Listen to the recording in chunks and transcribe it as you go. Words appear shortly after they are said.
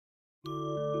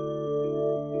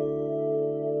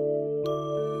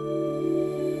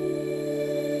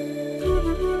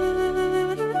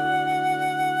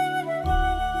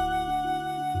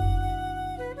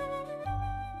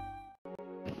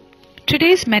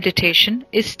Today's meditation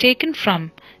is taken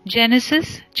from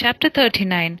Genesis chapter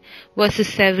 39 verses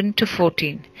 7 to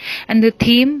 14, and the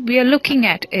theme we are looking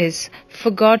at is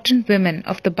Forgotten Women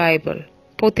of the Bible,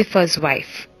 Potiphar's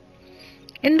wife.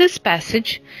 In this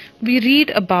passage, we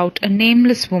read about a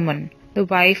nameless woman, the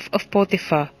wife of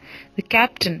Potiphar, the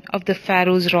captain of the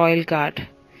Pharaoh's royal guard.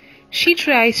 She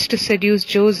tries to seduce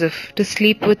Joseph to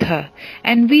sleep with her,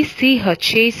 and we see her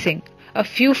chasing a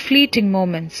few fleeting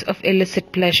moments of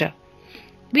illicit pleasure.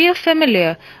 We are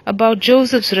familiar about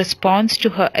Joseph's response to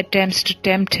her attempts to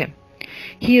tempt him.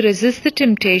 He resists the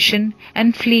temptation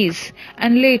and flees,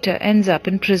 and later ends up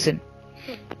in prison.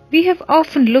 We have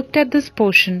often looked at this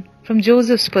portion from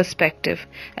Joseph's perspective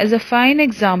as a fine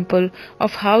example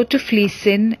of how to flee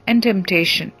sin and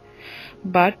temptation.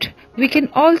 But we can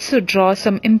also draw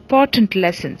some important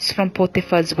lessons from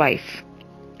Potiphar's wife.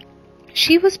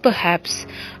 She was perhaps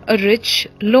a rich,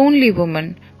 lonely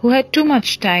woman who had too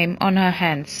much time on her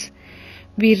hands.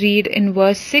 We read in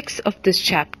verse 6 of this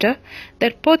chapter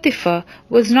that Potiphar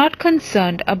was not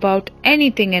concerned about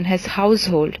anything in his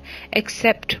household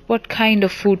except what kind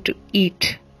of food to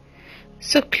eat.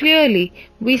 So clearly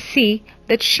we see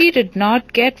that she did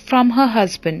not get from her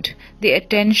husband the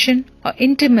attention or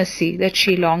intimacy that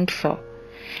she longed for,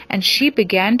 and she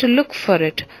began to look for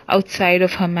it outside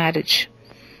of her marriage.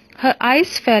 Her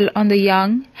eyes fell on the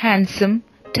young, handsome,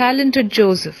 talented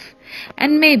Joseph,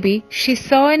 and maybe she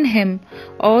saw in him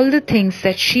all the things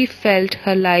that she felt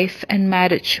her life and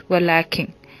marriage were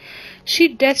lacking. She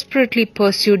desperately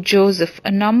pursued Joseph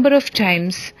a number of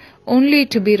times, only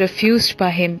to be refused by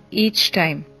him each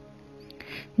time.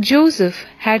 Joseph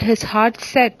had his heart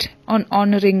set on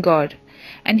honoring God,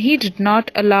 and he did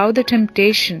not allow the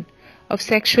temptation of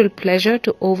sexual pleasure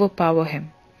to overpower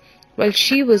him, while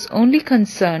she was only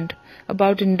concerned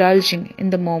about indulging in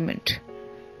the moment.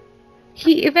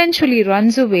 He eventually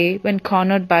runs away when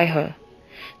cornered by her.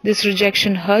 This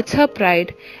rejection hurts her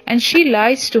pride, and she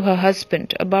lies to her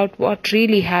husband about what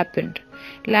really happened,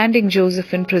 landing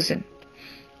Joseph in prison.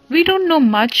 We don't know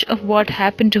much of what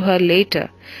happened to her later.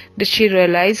 Did she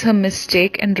realize her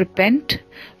mistake and repent?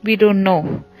 We don't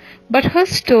know. But her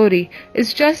story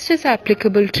is just as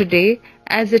applicable today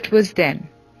as it was then.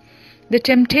 The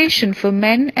temptation for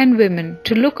men and women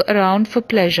to look around for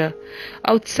pleasure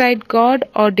outside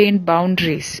God-ordained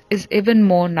boundaries is even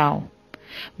more now.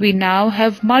 We now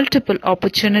have multiple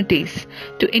opportunities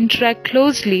to interact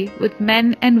closely with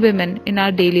men and women in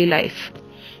our daily life.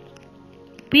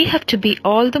 We have to be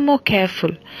all the more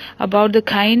careful about the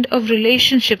kind of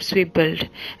relationships we build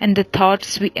and the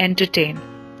thoughts we entertain.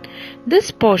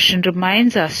 This portion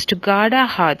reminds us to guard our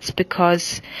hearts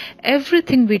because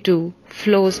everything we do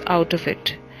flows out of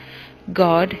it.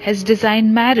 God has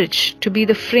designed marriage to be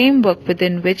the framework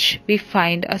within which we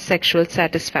find our sexual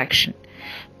satisfaction.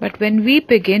 But when we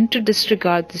begin to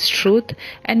disregard this truth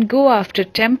and go after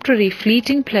temporary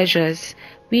fleeting pleasures,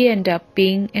 we end up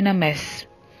being in a mess.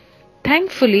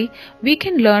 Thankfully, we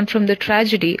can learn from the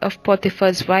tragedy of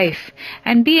Potiphar's wife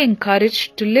and be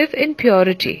encouraged to live in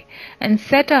purity and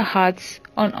set our hearts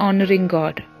on honoring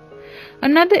God.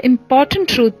 Another important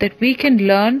truth that we can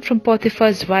learn from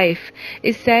Potiphar's wife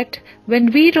is that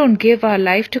when we don't give our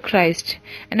life to Christ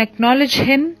and acknowledge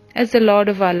Him as the Lord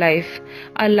of our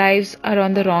lives are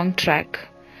on the wrong track.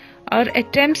 Our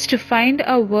attempts to find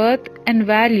our worth and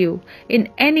value in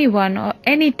anyone or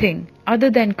anything other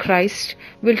than Christ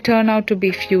will turn out to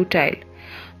be futile.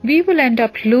 We will end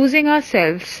up losing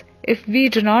ourselves if we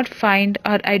do not find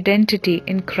our identity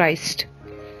in Christ.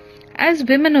 As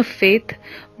women of faith,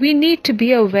 we need to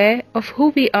be aware of who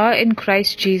we are in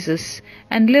Christ Jesus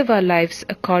and live our lives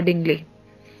accordingly.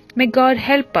 May God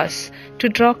help us to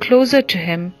draw closer to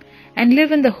Him and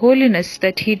live in the holiness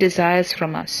that He desires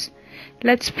from us.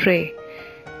 Let's pray.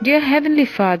 Dear Heavenly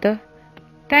Father,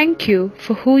 thank You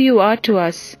for who You are to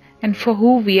us and for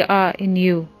who we are in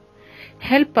You.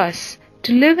 Help us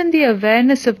to live in the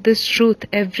awareness of this truth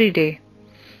every day.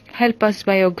 Help us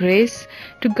by Your grace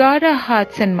to guard our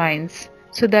hearts and minds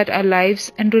so that our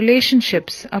lives and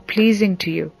relationships are pleasing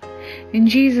to You. In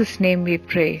Jesus' name we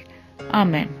pray.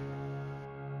 Amen.